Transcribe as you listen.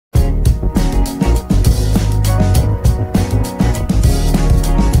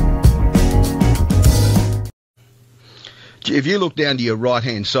If you look down to your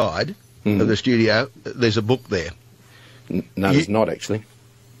right-hand side of the studio, there's a book there. No, there's not, actually.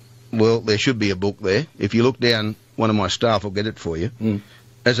 Well, there should be a book there. If you look down, one of my staff will get it for you.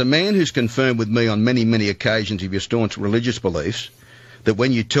 As a man who's confirmed with me on many, many occasions of your staunch religious beliefs, that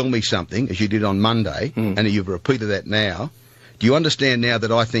when you tell me something, as you did on Monday, and you've repeated that now, do you understand now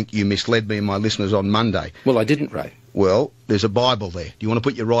that I think you misled me and my listeners on Monday? Well, I didn't, Ray. Well, there's a Bible there. Do you want to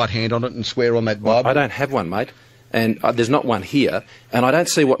put your right hand on it and swear on that Bible? Well, I don't have one, mate. And there's not one here. And I don't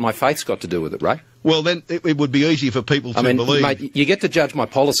see what my faith's got to do with it, Ray. Well, then it would be easy for people to believe. Mate, you get to judge my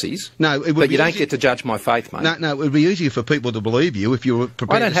policies, but you don't get to judge my faith, mate. No, it would be easier for people to believe you if you were prepared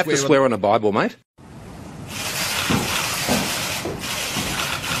to I don't have to swear on a Bible, mate.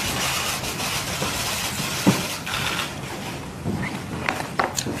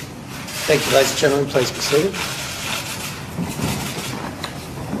 Thank you, ladies and gentlemen. Please be seated.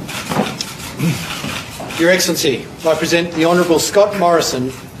 Your Excellency, I present the Honourable Scott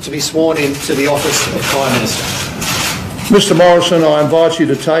Morrison to be sworn into the office of Prime Minister. Mr Morrison, I invite you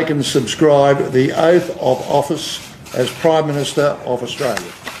to take and subscribe the oath of office as Prime Minister of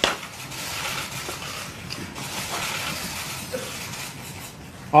Australia.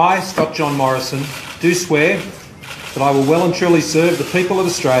 I, Scott John Morrison, do swear that I will well and truly serve the people of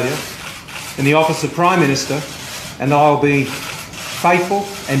Australia in the office of Prime Minister, and that I will be faithful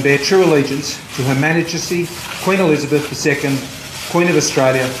and bear true allegiance to Her Majesty Queen Elizabeth II, Queen of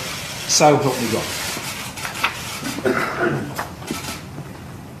Australia, so help me God.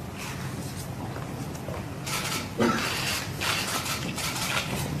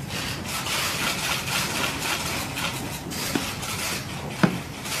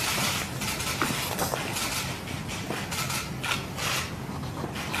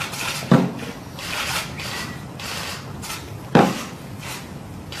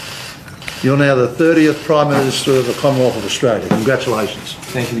 You're now the 30th Prime Minister of the Commonwealth of Australia. Congratulations.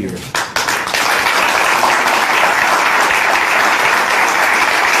 Thank you, Your Excellency.